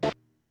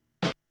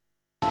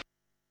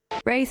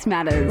Race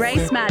matters.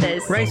 Race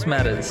matters. Race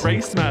matters.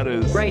 Race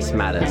matters. Race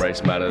matters.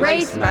 Race matters.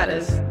 Race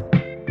matters.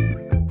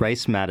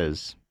 Race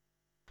matters.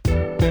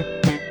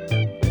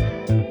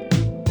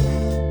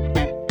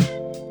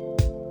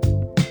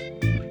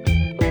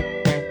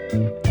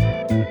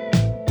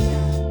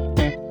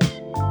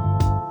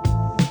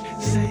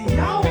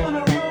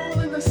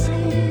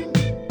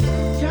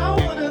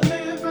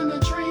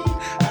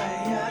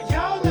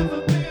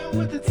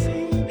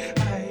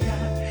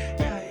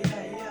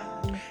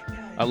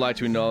 I'd like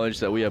to acknowledge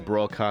that we are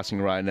broadcasting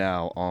right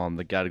now on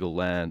the Gadigal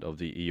land of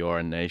the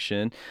Eora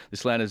Nation.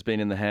 This land has been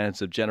in the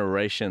hands of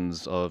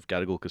generations of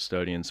Gadigal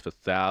custodians for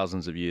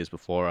thousands of years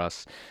before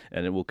us,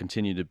 and it will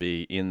continue to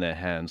be in their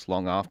hands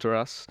long after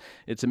us.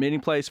 It's a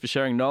meeting place for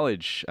sharing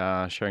knowledge,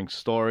 sharing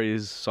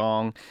stories,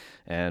 song,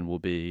 and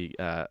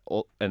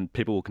and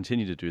people will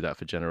continue to do that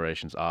for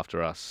generations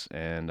after us.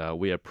 And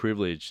we are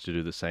privileged to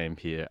do the same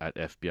here at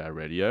FBI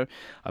Radio.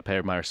 I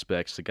pay my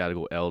respects to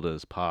Gadigal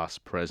elders,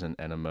 past, present,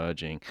 and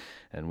emerging.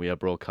 And we are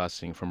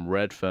broadcasting from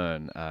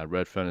Redfern.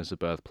 Redfern is the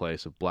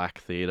birthplace of black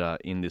theatre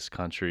in this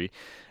country,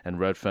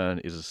 and Redfern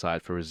is a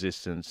site for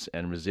resistance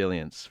and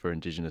resilience for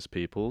Indigenous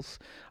peoples.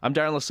 I'm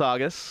Darren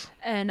Lasagas.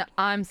 And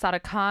I'm Sada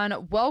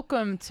Khan.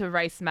 Welcome to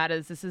Race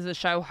Matters. This is a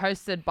show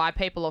hosted by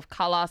people of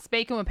colour,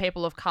 speaking with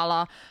people of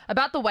colour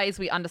about the ways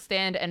we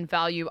understand and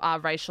value our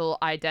racial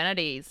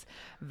identities.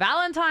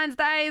 Valentine's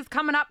Day is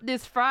coming up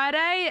this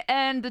Friday,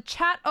 and the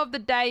chat of the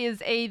day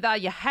is either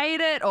you hate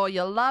it or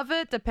you love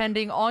it,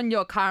 depending on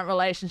your current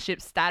relationship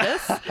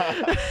status.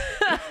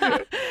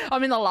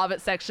 I'm in the love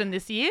it section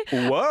this year.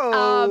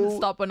 Whoa.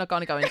 Stop, we're not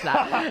going to go into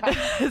that.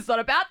 It's not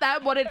about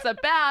that. What it's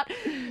about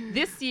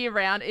this year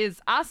round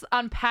is us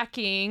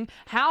unpacking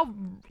how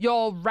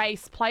your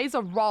race plays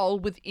a role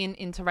within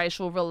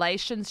interracial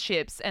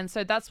relationships. And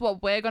so that's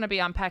what we're going to be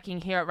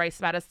unpacking here at Race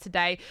Matters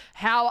today.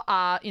 How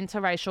are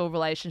interracial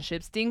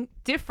relationships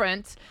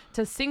different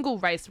to single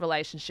race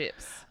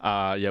relationships?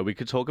 We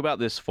could talk about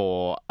this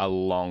for a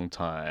long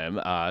time,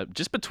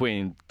 just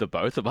between the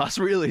both of us,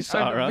 really,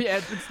 Sarah. Yeah,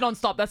 it's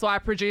non-stop. That's why our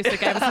producer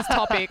gave us this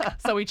topic,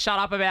 so we'd shut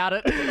up about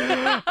it.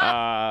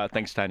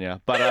 Thanks,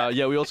 Tanya. But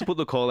we also put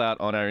the call out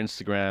on our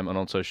Instagram and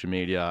on social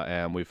media,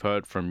 and we've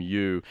heard from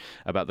you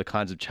about the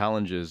kinds of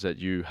challenges that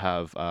you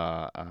have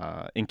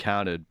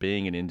encountered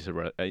being in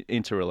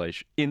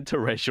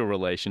interracial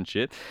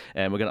relationship,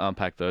 and we're going to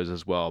unpack those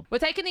as well. We're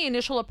taking the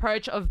initial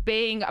approach of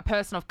being a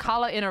person of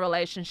colour in a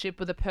relationship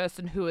with a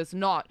person who is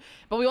not.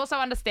 But we also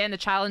understand the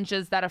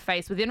challenges that are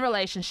faced within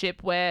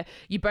relationship where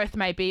you both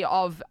may be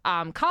of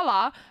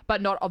colour,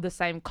 but not of the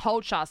same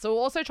culture. So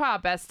we'll also try our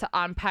best to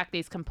unpack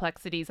these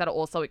complexities that are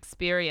also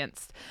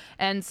experienced.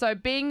 And so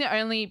being the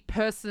only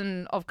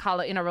person of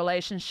colour in a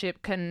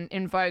relationship can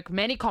invoke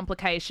many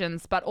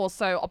complications, but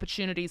also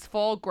opportunities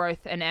for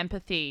growth and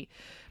empathy.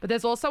 But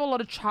there's also a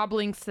lot of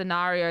troubling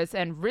scenarios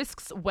and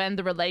risks when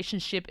the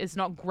relationship is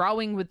not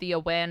growing with the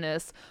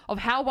awareness of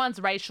how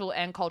one's racial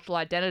and cultural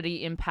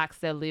identity impacts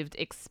their lived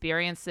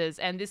experiences.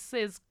 And this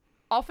is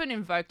often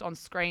invoked on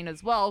screen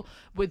as well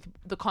with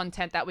the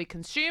content that we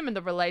consume and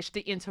the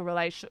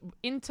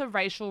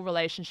interracial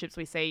relationships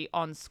we see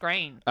on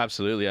screen.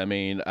 Absolutely. I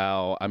mean,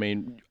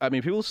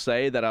 people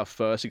say that our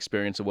first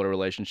experience of what a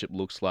relationship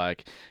looks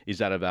like is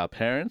that of our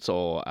parents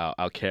or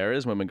our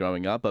carers when we're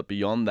growing up. But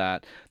beyond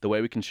that, the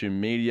way we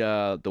consume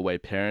media, the way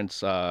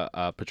parents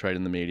are portrayed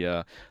in the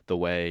media, the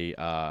way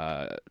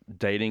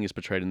dating is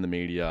portrayed in the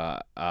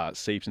media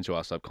seeps into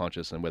our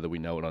subconscious, and whether we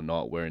know it or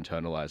not, we're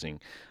internalizing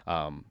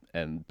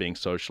and being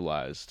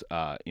socialized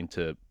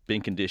into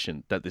being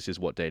conditioned that this is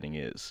what dating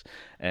is.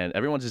 And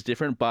everyone's is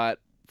different, but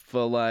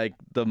for like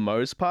the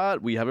most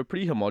part, we have a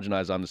pretty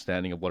homogenized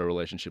understanding of what a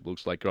relationship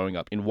looks like growing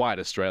up in white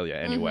Australia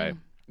anyway. Mm-hmm.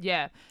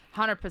 Yeah,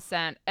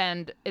 100%.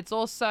 And it's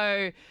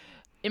also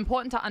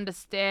important to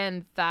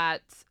understand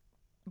that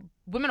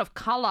women of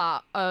colour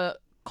are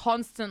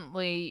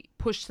constantly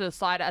pushed to the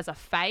side as a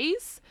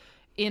phase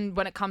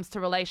when it comes to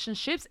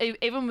relationships,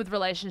 even with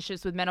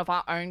relationships with men of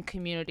our own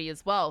community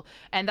as well.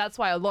 And that's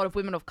why a lot of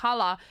women of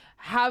colour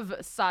have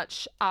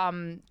such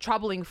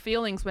troubling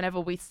feelings whenever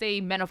we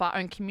see men of our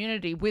own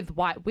community with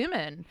white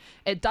women.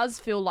 It does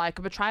feel like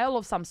a betrayal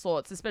of some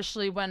sorts,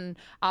 especially when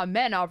our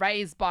men are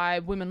raised by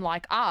women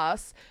like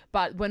us,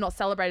 but we're not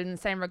celebrated in the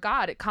same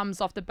regard. It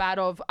comes off the bat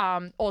of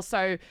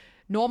also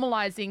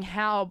normalising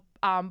how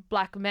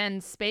black men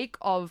speak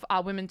of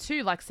women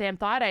too, like Sam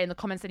Thaiday and the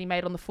comments that he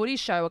made on the Footy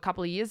Show a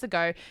couple of years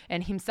ago,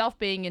 and himself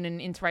being in an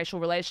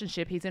interracial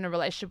relationship. He's in a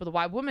relationship with a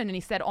white woman, and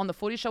he said on the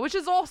Footy Show, which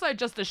is also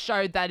just a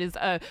show that is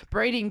a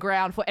breeding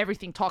ground for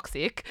everything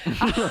toxic,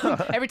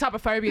 every type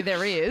of phobia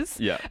there is.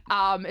 Yeah.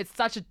 It's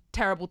such a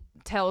terrible,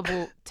 I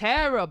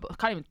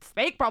can't even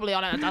speak properly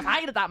on it. I just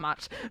hate it that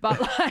much. But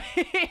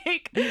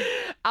like,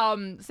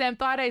 Sam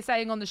Thaiday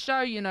saying on the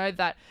show, you know,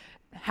 that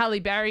Halle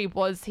Berry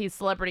was his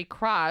celebrity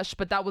crush,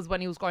 but that was when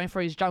he was going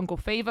through his jungle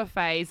fever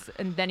phase,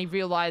 and then he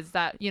realized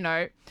that, you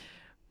know,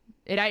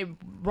 it ain't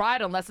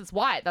right unless it's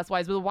white. That's why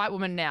he's with a white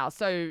woman now.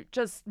 So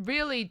just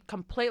really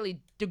completely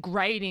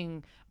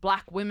degrading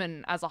black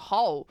women as a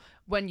whole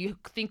when you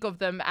think of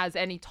them as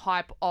any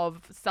type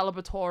of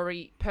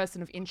celebratory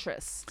person of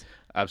interest.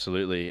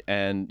 Absolutely.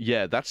 And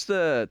yeah, that's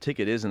the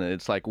ticket, isn't it?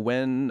 It's like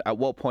at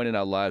what point in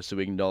our lives do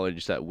we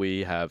acknowledge that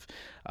we have,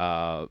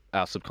 our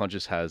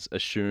subconscious has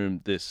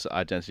assumed this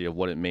identity of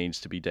what it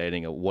means to be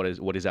dating, or what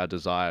is our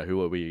desire,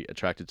 who are we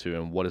attracted to,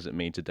 and what does it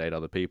mean to date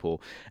other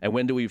people? And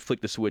when do we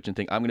flick the switch and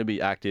think, I'm going to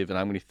be active and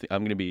I'm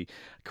going to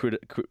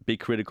be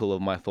critical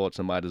of my thoughts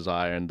and my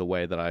desire and the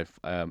way that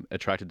I've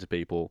attracted to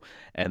people,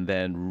 and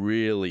then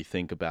really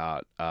think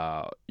about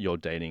your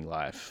dating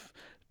life.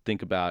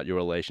 Think about your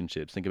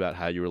relationships. Think about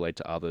how you relate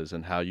to others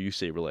and how you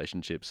see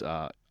relationships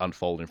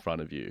unfold in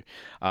front of you,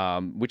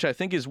 which I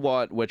think is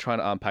what we're trying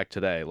to unpack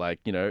today.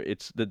 Like,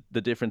 it's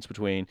the difference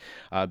between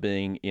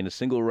being in a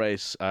single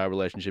race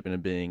relationship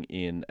and being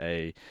in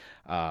a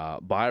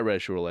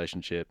biracial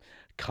relationship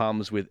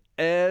comes with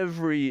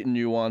every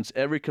nuance,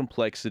 every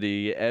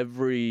complexity,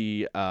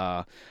 every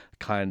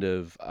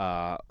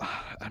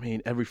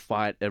every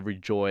fight, every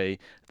joy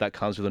that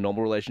comes with a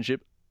normal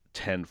relationship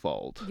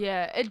tenfold.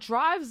 Yeah, it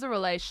drives the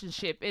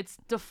relationship. It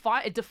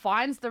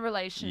defines the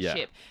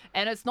relationship,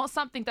 and it's not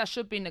something that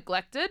should be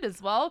neglected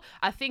as well.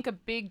 I think a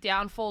big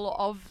downfall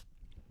of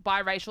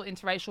biracial,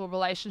 interracial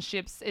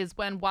relationships is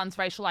when one's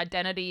racial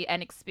identity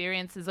and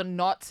experiences are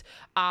not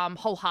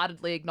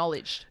wholeheartedly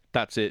acknowledged.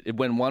 That's it.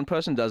 When one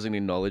person doesn't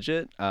acknowledge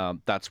it,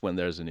 that's when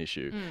there's an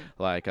issue.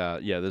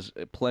 There's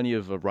plenty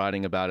of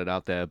writing about it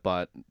out there.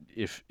 But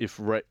if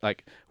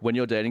when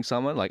you're dating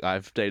someone, like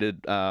I've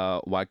dated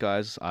white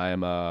guys, I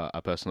am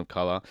a person of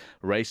color.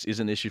 Race is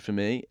an issue for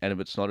me, and if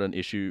it's not an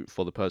issue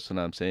for the person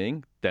I'm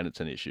seeing, then it's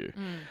an issue.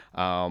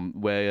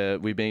 Where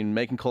we've been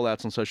making call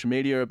outs on social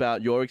media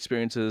about your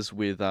experiences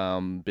with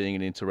being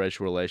in interracial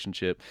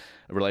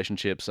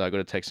relationships. I got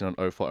a text in on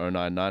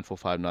 0409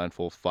 945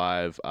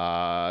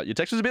 945. Your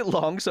text was a bit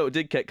long, so it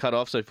did get cut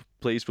off. So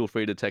please feel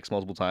free to text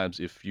multiple times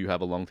if you have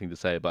a long thing to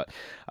say. But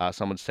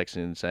someone's texting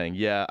in saying,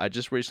 "Yeah, I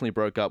just recently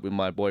broke up with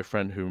my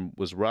boyfriend who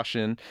was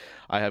Russian.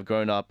 I've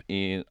grown up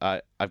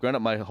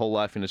my whole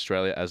life in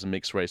Australia as a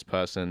mixed race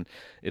person.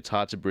 It's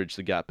hard to bridge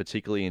the gap,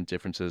 particularly in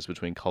differences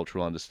between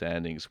cultural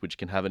understandings, which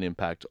can have an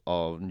impact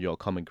on your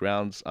common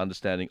grounds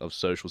understanding of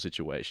social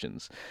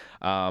situations."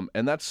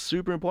 And that's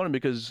super important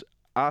because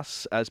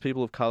us as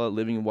people of color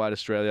living in white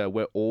Australia,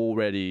 we're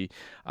already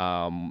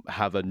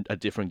have a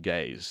different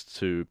gaze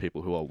to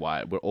people who are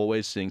white. We're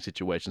always seeing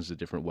situations a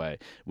different way.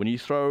 When you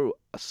throw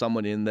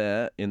someone in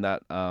there in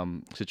that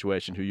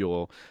situation who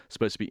you're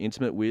supposed to be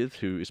intimate with,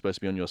 who is supposed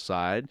to be on your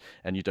side,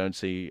 and you don't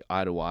see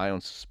eye to eye on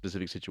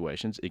specific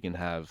situations, it can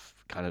have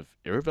kind of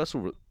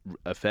irreversible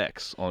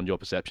effects on your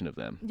perception of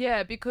them.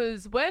 Yeah,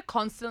 because we're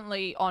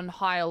constantly on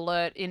high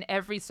alert in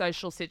every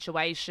social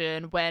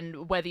situation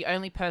when we're the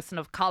only person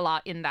of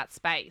color in that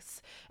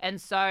space. And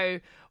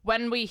so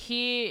when we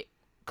hear,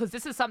 because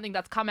this is something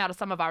that's come out of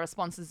some of our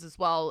responses as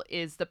well,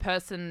 is the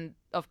person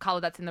of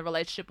color that's in the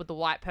relationship with the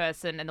white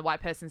person, and the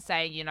white person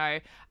saying,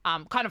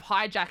 kind of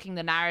hijacking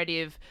the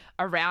narrative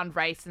around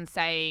race and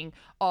saying,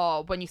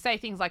 "Oh, when you say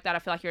things like that, I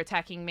feel like you're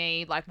attacking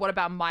me. Like, what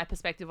about my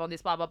perspective on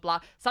this, blah, blah,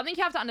 blah." Something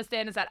you have to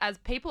understand is that as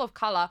people of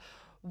color,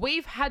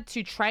 we've had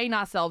to train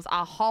ourselves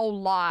our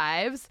whole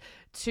lives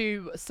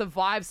to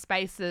survive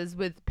spaces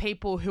with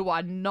people who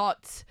are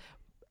not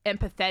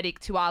empathetic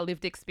to our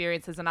lived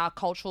experiences and our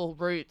cultural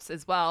roots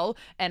as well,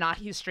 and our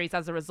histories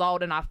as a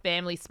result, and our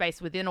family space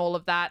within all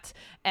of that,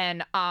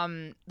 and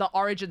the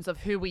origins of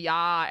who we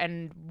are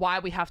and why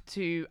we have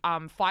to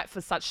fight for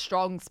such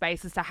strong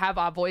spaces to have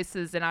our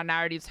voices and our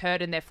narratives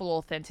heard in their full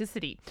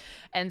authenticity.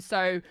 And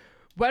so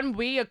when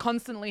we are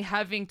constantly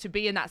having to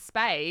be in that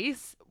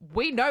space,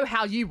 we know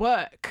how you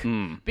work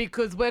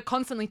because we're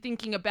constantly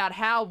thinking about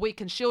how we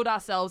can shield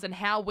ourselves and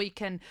how we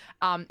can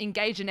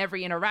engage in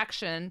every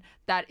interaction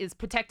that is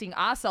protecting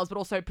ourselves, but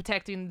also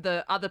protecting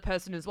the other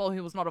person as well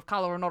who was not of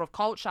color or not of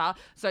culture,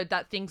 so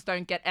that things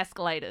don't get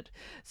escalated.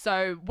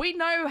 So we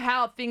know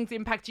how things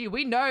impact you.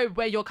 We know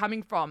where you're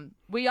coming from.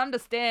 We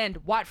understand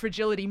white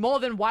fragility more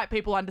than white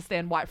people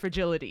understand white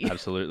fragility.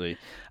 Absolutely.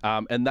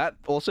 And that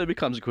also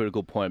becomes a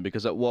critical point,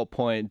 because at what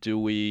point do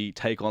we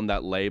take on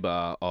that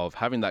labor of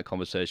having that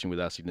conversation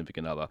with our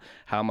significant other?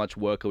 How much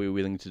work are we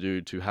willing to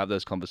do to have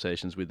those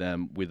conversations with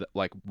them,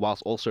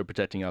 whilst also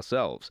protecting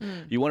ourselves?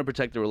 You want to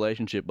protect the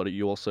relationship, but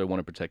you also want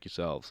to protect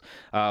yourselves.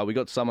 We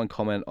got someone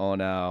comment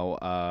on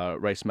our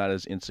Race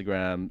Matters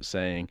Instagram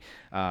saying,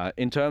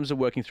 in terms of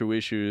working through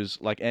issues,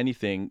 like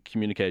anything,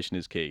 communication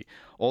is key.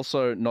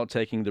 Also, not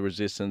taking the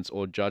resistance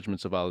or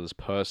judgments of others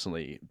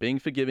personally. Being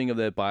forgiving of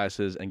their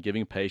biases and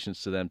giving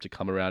patience to them to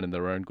come around in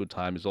their own good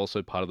time is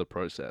also part of the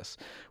process.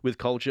 With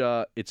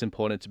culture, it's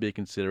important to be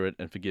considerate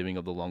and forgiving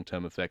of the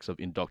long-term effects of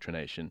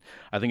indoctrination.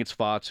 I think it's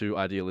far too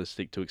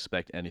idealistic to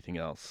expect anything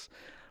else.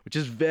 which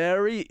is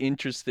very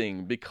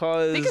interesting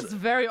because I think it's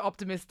very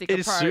optimistic it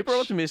approach. is super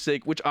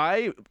optimistic, which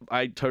I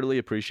totally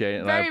appreciate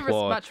and I Very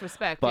applaud. much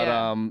respect, But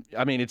yeah.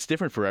 I mean, it's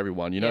different for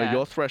everyone. You know, Yeah.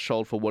 your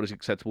threshold for what is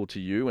acceptable to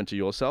you and to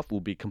yourself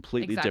will be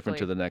completely different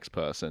to Exactly. the next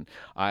person.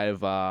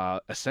 I've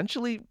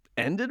essentially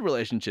ended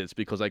relationships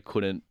because I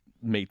couldn't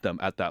meet them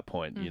at that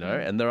point, you know,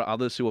 and there are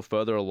others who are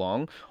further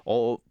along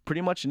or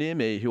pretty much near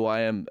me who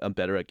I'm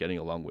better at getting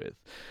along with.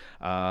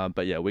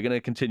 But yeah, we're going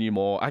to continue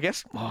more. I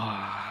guess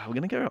we're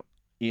going to go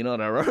in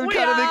on our own We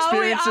kind of are, we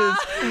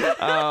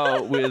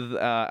experiences with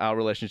our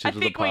relationships I of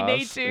the think we need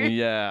past. to.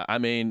 Yeah, I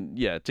mean,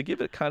 yeah, to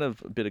give it kind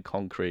of a bit of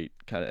concrete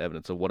kind of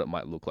evidence of what it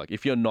might look like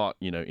if you're not,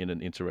 you know, in an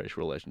interracial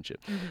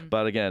relationship.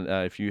 But again,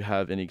 if you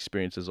have any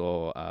experiences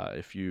or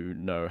if you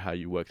know how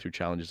you work through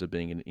challenges of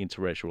being in an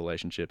interracial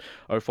relationship,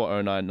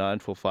 0409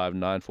 945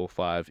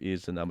 945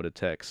 is the number to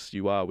text.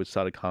 You are with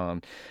Sada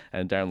Khan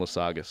and Darren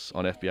Lasagas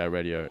on FBI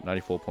Radio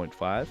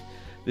 94.5.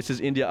 This is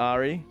India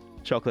Ari,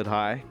 Chocolate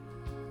High.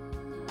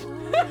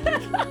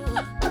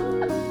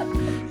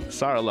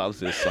 Sarah loves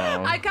this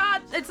song. I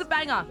can't. It's a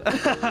banger.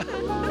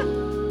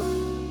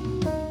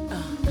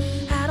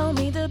 I don't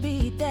mean to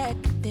be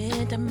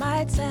decadent. I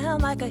might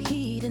sound like a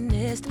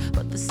hedonist,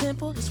 but the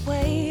simplest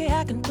way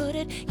I can put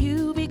it,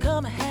 you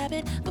become a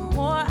habit. The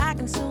more I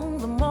consume,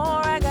 the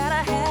more I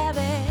gotta have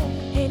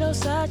it. Ain't no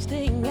such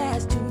thing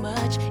as too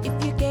much.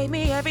 If you gave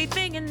me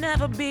everything, it'd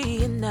never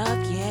be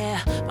enough.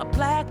 Yeah, my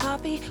black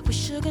coffee with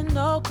sugar,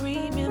 no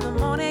cream in the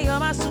morning. You're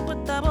my super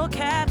double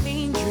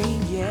caffeine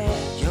dream. Yeah,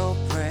 your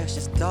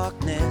precious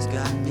darkness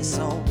got me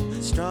so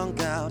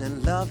strung out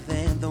and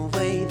loving the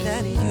way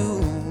that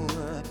you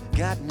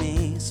got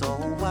me so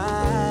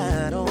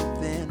wide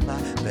open, my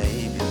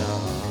baby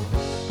love.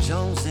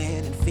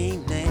 Jonesing and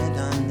feeling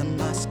under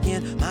my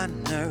skin. My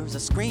nerves are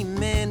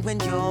screaming when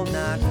you're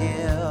not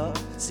here.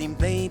 See,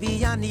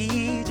 baby, I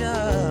need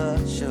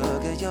you.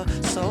 Sugar, you're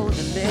so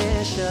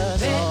delicious.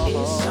 There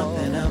is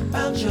something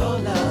about your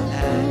love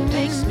that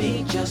makes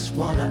me just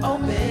wanna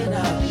open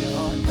up.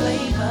 Your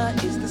flavor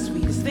is the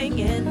sweetest thing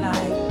in life.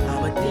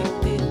 I'm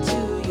addicted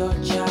to your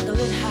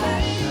chocolate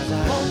high. 'Cause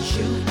I want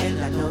you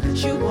and I know that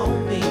you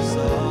want me.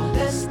 So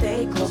let's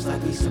stay close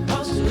like we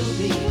supposed to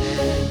be.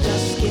 And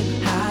just get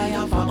high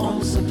off our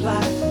own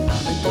supply.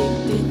 I'm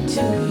addicted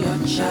to your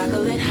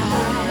chocolate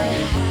high.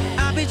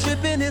 I be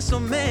tripping in so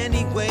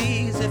many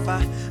ways. If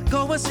I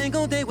go a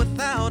single day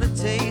without a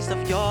taste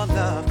of your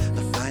love,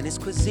 the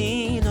finest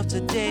cuisine of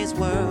today's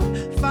world.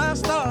 5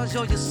 stars,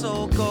 yo, you're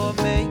so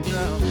gourmet,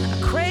 girl. I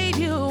crave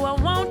you, I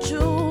want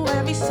you.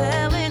 Every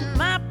cell in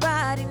my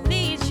body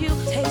needs you.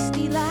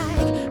 Tasty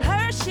like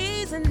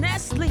Hershey's and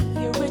Nestle.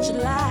 You're rich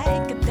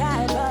like a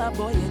diver.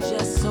 Boy, you're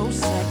just so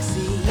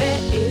sexy. There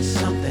is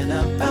something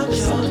about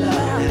your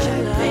love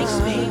that makes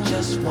me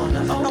just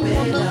wanna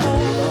open up.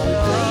 Your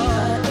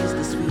flavor is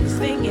the sweetest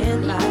thing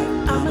in life.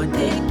 I'm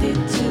addicted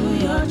to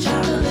your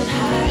chocolate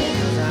high.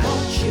 I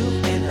want you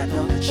and I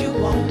know that you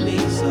want me.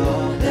 So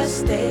let's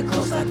stay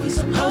close like we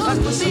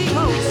supposed to be.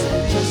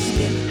 Just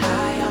get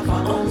high off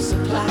our own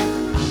supply.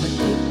 I'm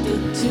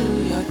addicted to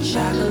your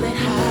chocolate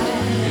high.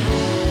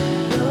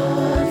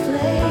 Your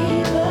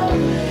flavor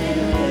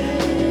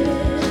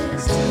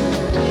is to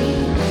me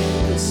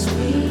the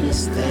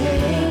sweetest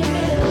thing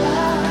in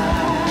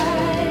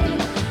life.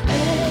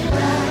 And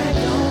I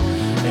don't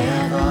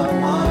ever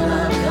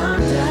wanna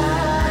come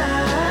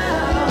down.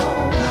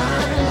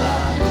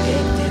 I'm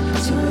addicted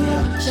to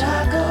your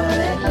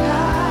chocolate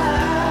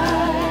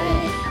high.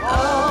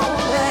 Oh,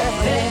 there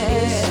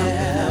is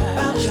something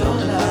about your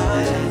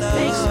love that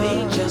makes me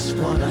just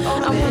wanna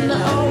open up.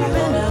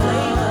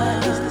 Flavor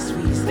is the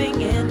sweetest thing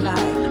in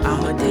life.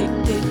 I'm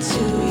addicted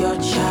to your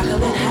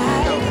chocolate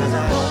high. 'Cause I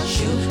want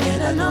you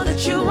and I know that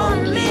you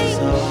want me.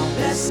 So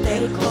let's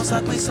stay close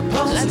like we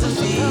supposed to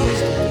be.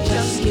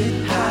 Just get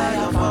high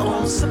off our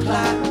own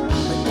supply.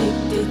 I'm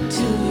addicted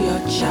to your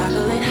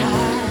chocolate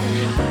high.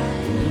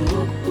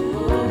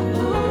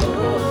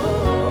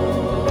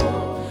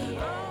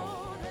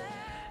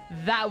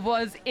 That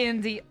was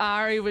Indie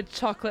Ari with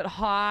Chocolate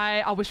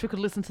High. I wish we could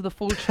listen to the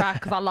full track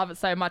because I love it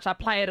so much. I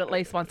play it at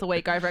least once a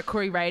week over at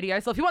Koori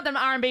Radio. So if you want them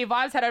R&B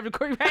vibes, head over to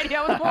Koori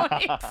Radio in the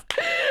mornings.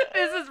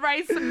 This is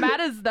Race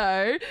Matters,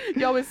 though.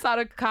 You're with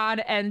Sada Khan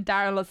and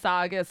Darren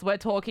Lasagas. We're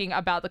talking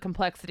about the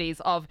complexities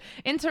of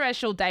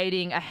interracial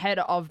dating ahead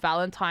of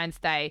Valentine's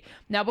Day.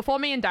 Now, before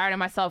me and Darren and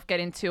myself get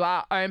into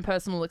our own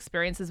personal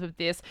experiences with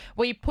this,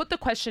 we put the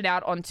question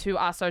out onto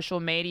our social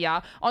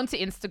media, onto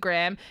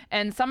Instagram,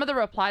 and some of the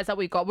replies that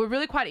we got were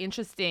really quite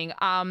interesting.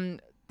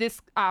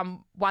 This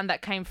one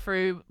that came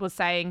through was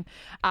saying,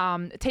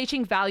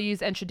 teaching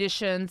values and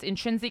traditions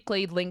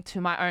intrinsically linked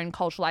to my own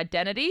cultural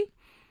identity.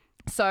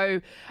 So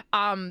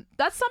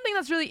that's something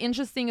that's really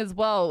interesting as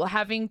well,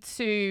 having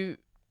to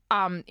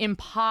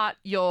impart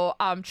your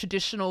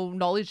traditional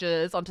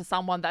knowledges onto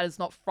someone that is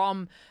not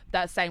from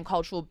that same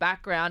cultural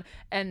background,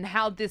 and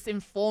how this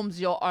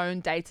informs your own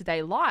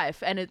day-to-day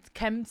life. And it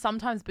can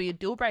sometimes be a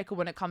deal breaker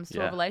when it comes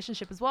to a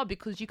relationship as well,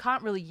 because you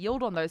can't really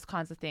yield on those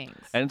kinds of things.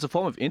 And it's a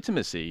form of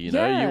intimacy, you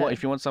know.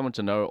 If you want someone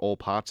to know all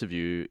parts of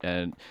you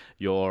and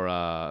your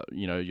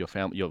your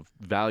family, your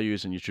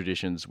values and your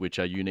traditions, which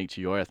are unique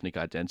to your ethnic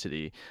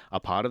identity, are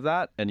part of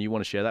that, and you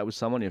want to share that with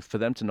someone, if for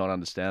them to not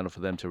understand or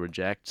for them to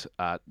reject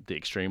at the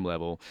extreme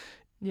level,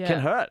 can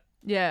hurt.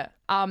 Yeah.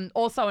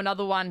 Also,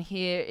 another one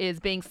here is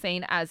being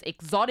seen as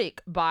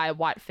exotic by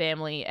white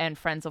family and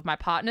friends of my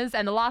partners.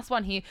 And the last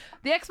one here,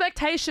 the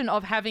expectation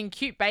of having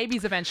cute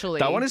babies eventually.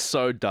 That one is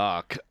so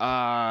dark.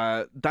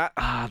 There's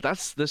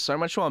so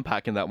much to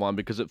unpack in that one,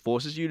 because it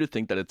forces you to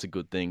think that it's a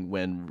good thing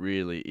when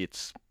really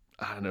it's,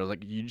 I don't know,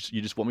 like you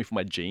just want me for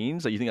my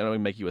genes? Like, you think I'm going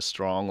to make you a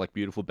strong, like,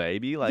 beautiful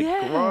baby? Like,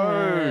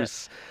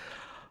 gross.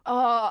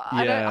 Oh,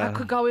 I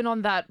could go in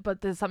on that,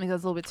 but there's something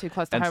that's a little bit too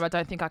close to home. I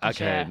don't think I can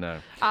share. Okay, no.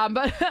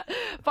 But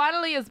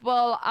finally as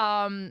well,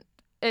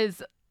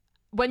 is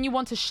when you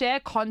want to share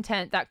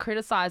content that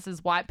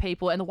criticizes white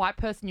people and the white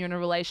person you're in a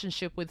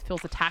relationship with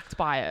feels attacked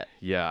by it.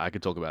 Yeah, I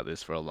could talk about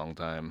this for a long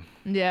time.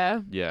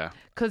 Yeah? Yeah.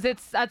 Because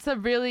that's a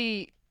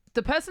really...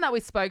 The person that we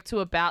spoke to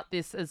about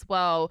this as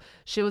well,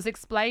 she was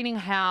explaining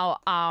how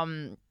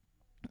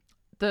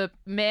the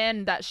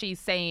man that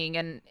she's seeing,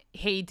 and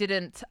he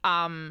didn't...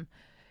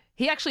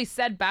 He actually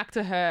said back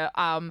to her,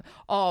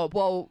 oh,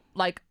 well,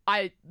 like,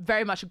 I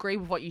very much agree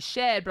with what you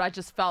shared, but I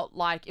just felt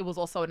like it was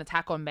also an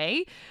attack on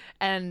me.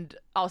 And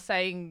I was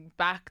saying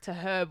back to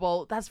her,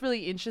 well, that's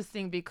really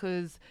interesting,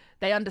 because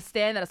they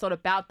understand that it's not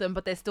about them,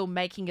 but they're still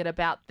making it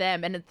about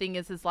them. And the thing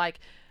is like,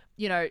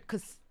 you know,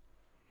 because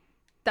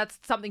that's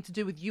something to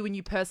do with you and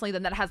you personally,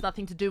 then that has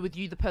nothing to do with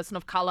you, the person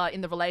of color in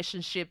the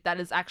relationship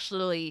that is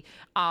actually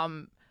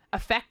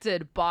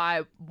affected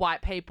by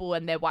white people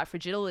and their white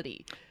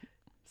fragility.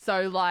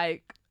 So,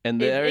 like,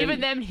 and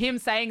him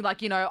saying,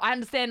 like, you know, I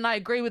understand and I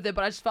agree with it,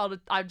 but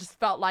I just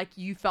felt like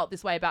you felt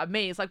this way about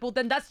me. It's like, well,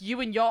 then that's you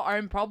and your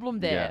own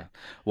problem there. Yeah.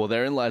 Well,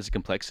 therein lies the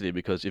complexity,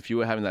 because if you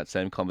were having that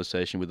same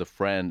conversation with a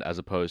friend as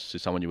opposed to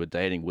someone you were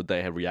dating, would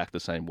they react the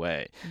same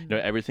way? You know,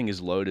 everything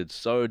is loaded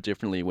so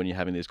differently when you're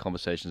having these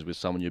conversations with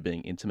someone you're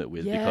being intimate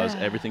with, because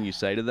everything you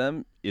say to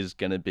them is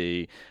going to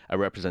be a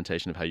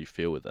representation of how you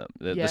feel with them.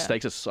 The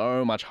stakes are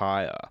so much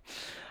higher.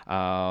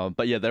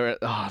 But yeah, there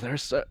are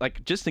so,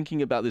 like, just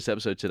thinking about this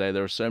episode today,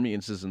 there are so many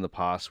instances in the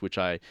past which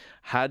I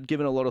had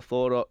given a lot of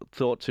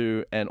thought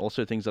to, and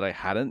also things that I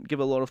hadn't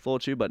given a lot of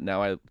thought to, but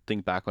now I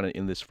think back on it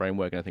in this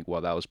framework and I think, well,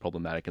 that was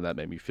problematic and that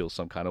made me feel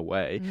some kind of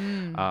way.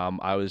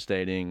 I was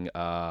dating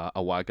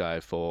a white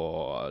guy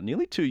for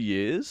nearly 2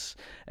 years,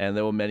 and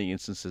there were many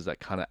instances that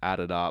kind of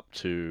added up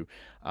to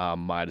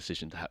my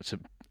decision to have to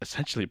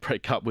essentially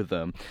break up with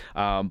them.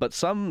 But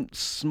some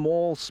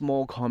small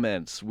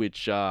comments,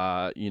 which,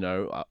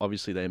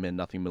 obviously they meant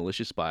nothing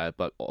malicious by it,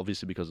 but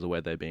obviously because of the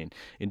way they've been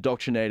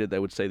indoctrinated, they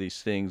would say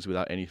these things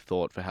without any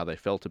thought for how they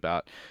felt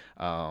about,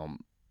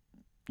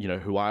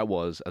 who I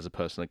was as a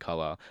person of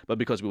color. But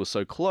because we were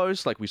so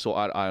close, like, we saw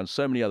eye to eye on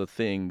so many other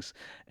things,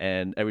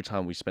 and every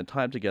time we spent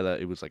time together,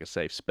 it was like a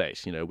safe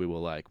space. You know, we were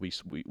like,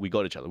 we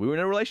got each other. We were in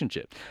a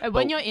relationship. And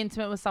when you're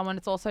intimate with someone,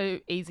 it's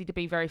also easy to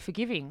be very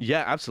forgiving.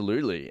 Yeah,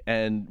 absolutely.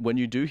 And when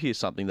you do hear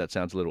something that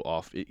sounds a little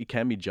off, it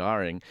can be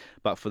jarring.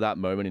 But for that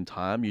moment in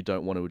time, you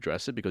don't want to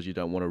address it because you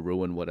don't want to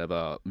ruin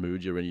whatever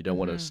mood you're in. You don't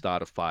want to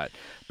start a fight.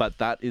 But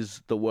that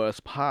is the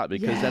worst part,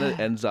 because then it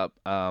ends up...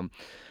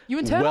 You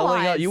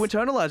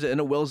internalize it, and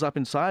it wells up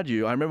inside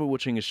you. I remember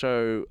watching a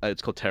show,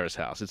 it's called Terrace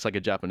House. It's like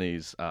a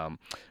Japanese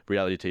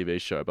reality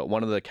TV show, but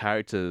one of the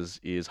characters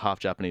is half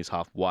Japanese,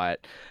 half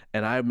white.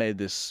 And I made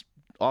this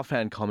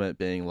offhand comment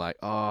being like,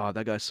 oh,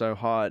 that guy's so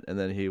hot. And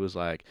then he was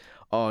like,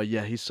 oh,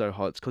 yeah, he's so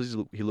hot. It's because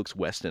he looks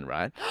Western,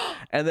 right?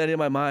 And then in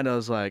my mind, I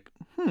was like,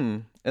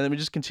 And then we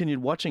just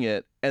continued watching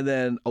it. And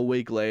then a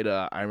week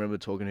later, I remember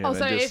talking to him. Oh,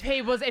 so if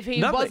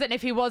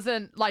he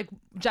wasn't like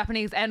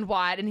Japanese and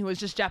white, and he was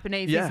just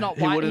Japanese, he's not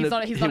white, he's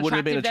not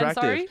attractive. Then,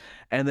 sorry.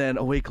 And then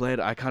a week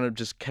later, I kind of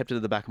just kept it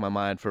at the back of my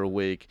mind for a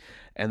week.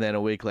 And then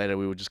a week later,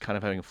 we were just kind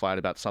of having a fight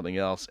about something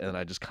else. And then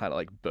I just kind of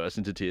like burst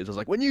into tears. I was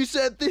like, when you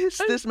said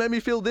this made me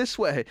feel this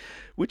way,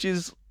 which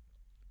is,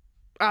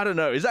 I don't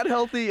know. Is that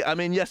healthy? I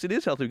mean, yes, it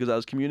is healthy, because I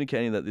was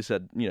communicating that this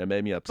had,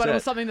 made me upset. But it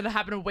was something that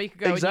happened a week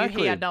ago, and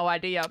he had no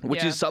idea.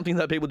 Which is something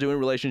that people do in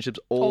relationships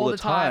all the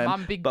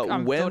time.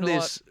 But when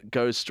this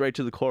goes straight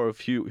to the core of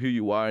who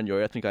you are and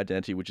your ethnic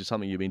identity, which is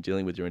something you've been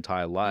dealing with your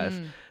entire life,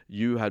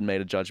 you had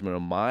made a judgment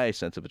on my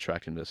sense of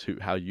attractiveness,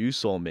 how you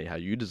saw me, how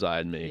you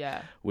desired me,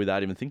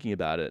 without even thinking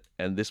about it.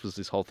 And this was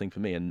this whole thing for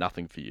me and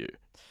nothing for you.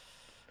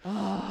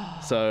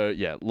 So,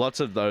 yeah,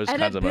 lots of those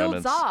kinds of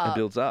moments. It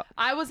builds up.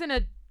 I was in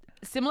a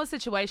similar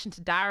situation to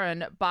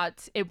Darren,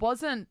 but I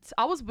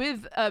was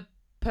with a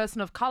person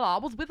of color. I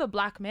was with a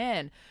black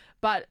man,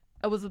 but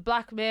it was a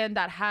black man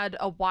that had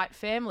a white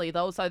family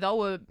though, so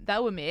they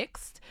were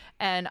mixed.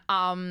 And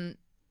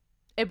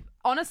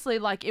honestly,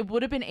 like, it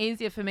would have been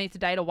easier for me to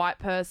date a white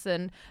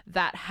person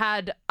that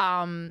had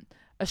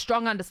a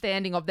strong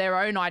understanding of their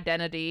own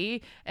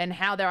identity and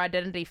how their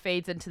identity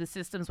feeds into the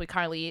systems we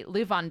currently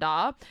live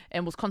under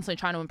and was constantly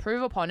trying to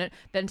improve upon it,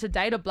 than to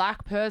date a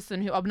black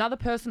person, another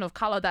person of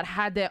color that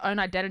had their own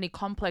identity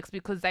complex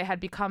because they had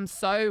become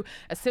so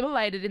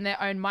assimilated in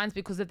their own minds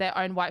because of their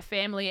own white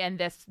family and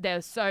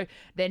their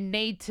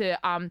need to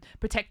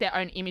protect their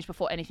own image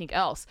before anything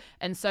else.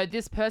 And so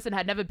this person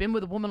had never been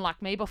with a woman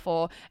like me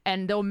before,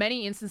 and there were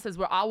many instances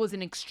where I was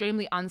in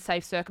extremely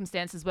unsafe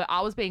circumstances where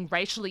I was being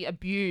racially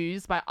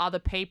abused by other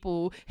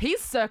people, his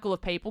circle of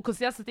people, because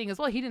that's the thing as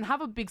well, he didn't have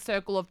a big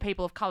circle of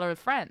people of color of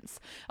friends.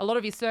 A lot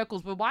of his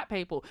circles were white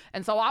people,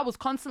 and so I was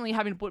constantly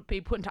having to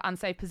be put into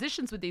unsafe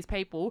positions with these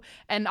people,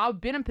 and I've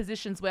been in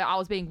positions where I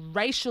was being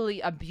racially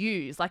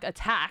abused, like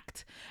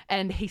attacked,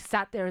 and he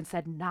sat there and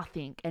said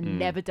nothing and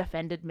never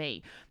defended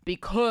me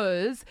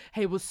because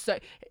he was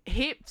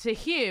to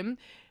him,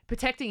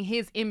 protecting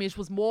his image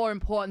was more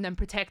important than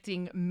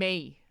protecting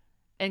me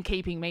and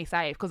keeping me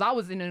safe, because I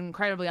was in an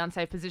incredibly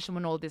unsafe position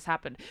when all this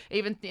happened.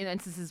 Even in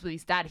instances with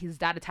his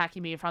dad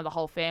attacking me in front of the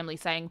whole family,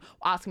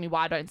 asking me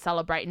why I don't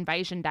celebrate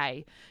Invasion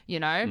Day,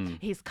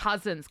 his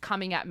cousins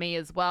coming at me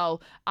as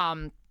well,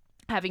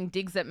 having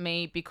digs at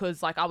me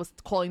because like I was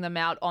calling them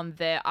out on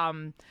their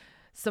on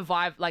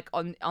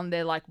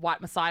their like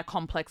white messiah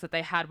complex that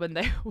they had when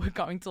they were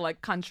going to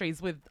like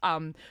countries with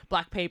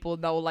black people,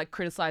 and they were like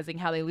criticizing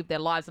how they live their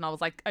lives, and I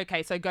was like,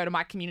 okay, so go to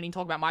my community and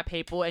talk about my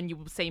people and you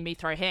will see me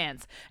throw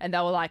hands. And they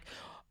were like,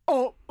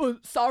 oh,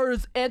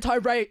 Sarah's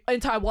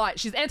anti-white,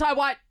 she's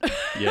anti-white.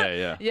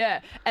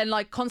 Yeah, and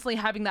like constantly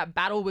having that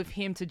battle with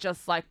him to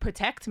just like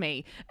protect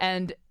me.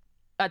 And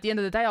at the end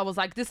of the day, I was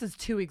like, this is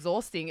too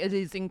exhausting. It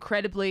is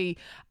incredibly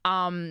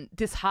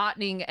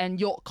disheartening, and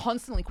you're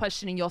constantly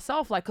questioning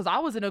yourself. Like, because I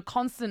was in a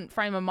constant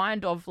frame of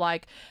mind of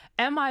like,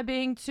 am I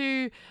being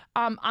too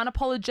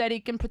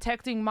unapologetic in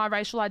protecting my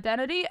racial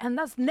identity? And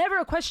that's never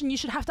a question you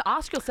should have to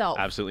ask yourself.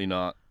 Absolutely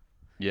not.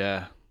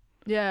 Yeah.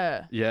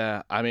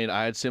 Yeah. I mean,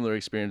 I had similar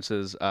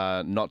experiences,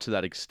 not to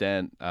that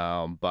extent,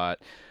 but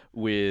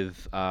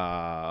with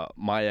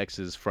my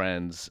ex's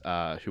friends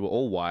who were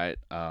all white,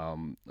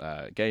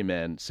 gay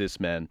men, cis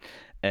men,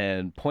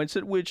 and points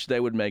at which they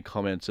would make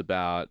comments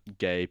about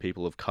gay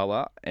people of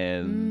color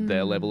and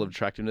their level of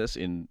attractiveness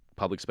in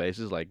public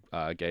spaces like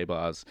gay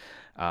bars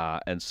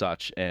and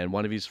such. And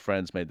one of his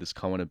friends made this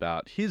comment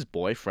about his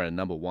boyfriend,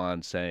 number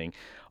one, saying,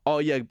 oh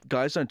yeah,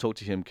 guys don't talk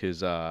to him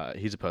because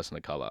he's a person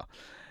of color.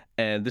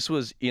 And this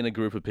was in a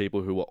group of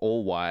people who were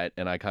all white,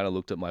 and I kind of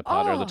looked at my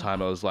partner at the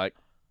time. I was like,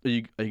 are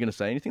you going to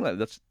say anything? Like,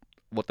 that's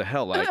what the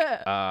hell? Like,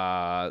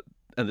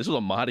 and this was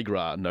on Mardi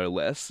Gras, no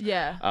less.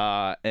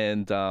 Yeah.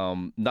 And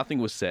nothing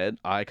was said.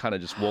 I kind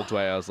of just walked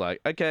away. I was like,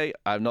 okay,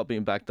 I've not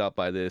been backed up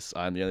by this.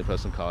 I'm the only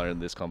person of color in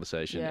this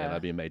conversation, and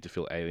I've been made to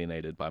feel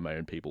alienated by my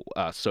own people,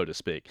 so to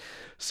speak.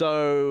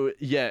 So,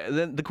 yeah,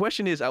 then the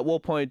question is, at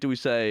what point do we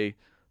say,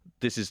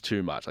 this is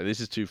too much, like this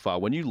is too far?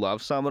 When you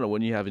love someone or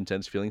when you have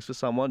intense feelings for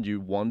someone, you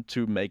want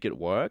to make it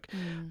work,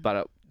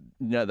 but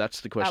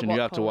that's the question you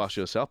have to ask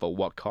yourself: at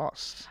what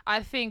cost?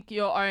 I think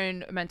your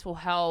own mental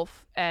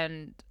health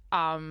and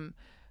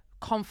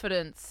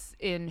confidence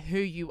in who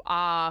you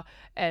are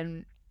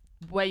and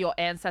where your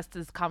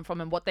ancestors come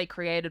from and what they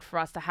created for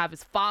us to have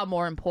is far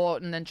more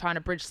important than trying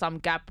to bridge some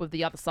gap with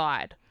the other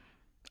side.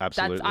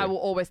 Absolutely. I will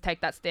always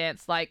take that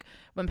stance. Like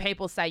when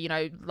people say,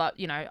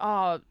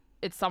 oh,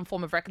 it's some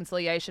form of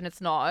reconciliation.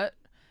 It's not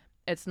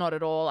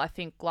at all. I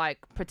think like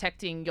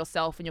protecting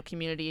yourself and your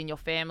community and your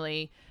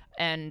family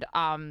and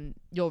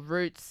your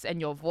roots and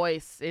your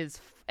voice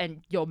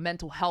and your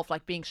mental health,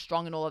 like being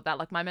strong and all of that.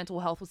 Like my mental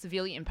health was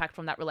severely impacted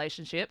from that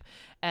relationship,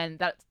 and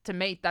that to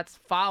me that's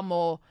far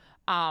more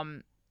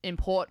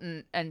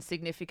important and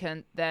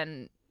significant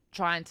than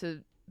trying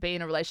to be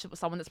in a relationship with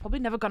someone that's probably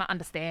never going to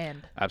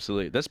understand.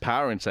 Absolutely. There's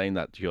power in saying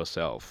that to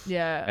yourself.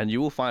 Yeah. And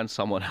you will find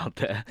someone out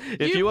there.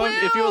 If you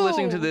are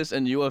listening to this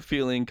and you are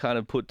feeling kind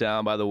of put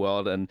down by the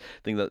world and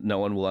think that no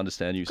one will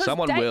understand you,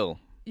 someone will.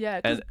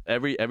 Yeah. And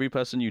every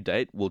person you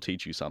date will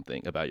teach you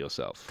something about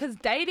yourself. Because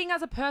dating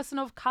as a person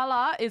of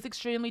color is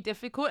extremely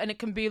difficult, and it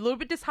can be a little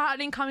bit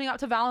disheartening coming up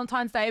to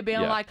Valentine's Day being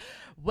like,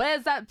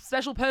 where's that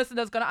special person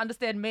that's going to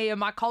understand me and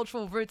my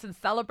cultural roots and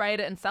celebrate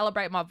it and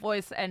celebrate my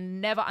voice and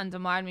never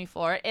undermine me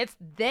for it? It's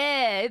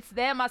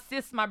there, my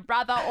sis, my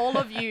brother, all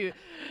of you.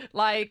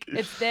 Like,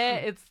 it's there,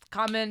 it's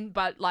coming,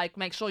 but like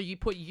make sure you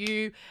put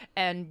you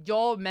and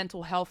your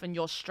mental health and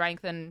your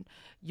strength and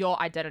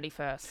your identity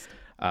first.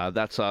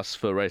 That's us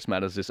for Race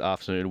Matters this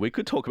afternoon. We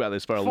could talk about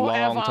this for a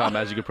long time,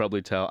 as you could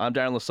probably tell. I'm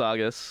Darren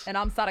Lasagas. And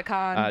I'm Sada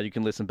Khan. You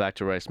can listen back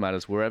to Race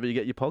Matters wherever you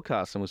get your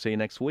podcasts, and we'll see you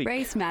next week.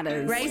 Race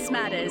Matters. Race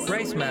Matters.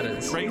 Race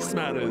Matters. Race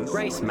Matters.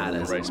 Race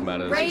Matters. Race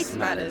Matters. Race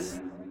Matters.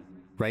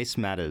 Race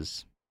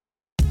Matters.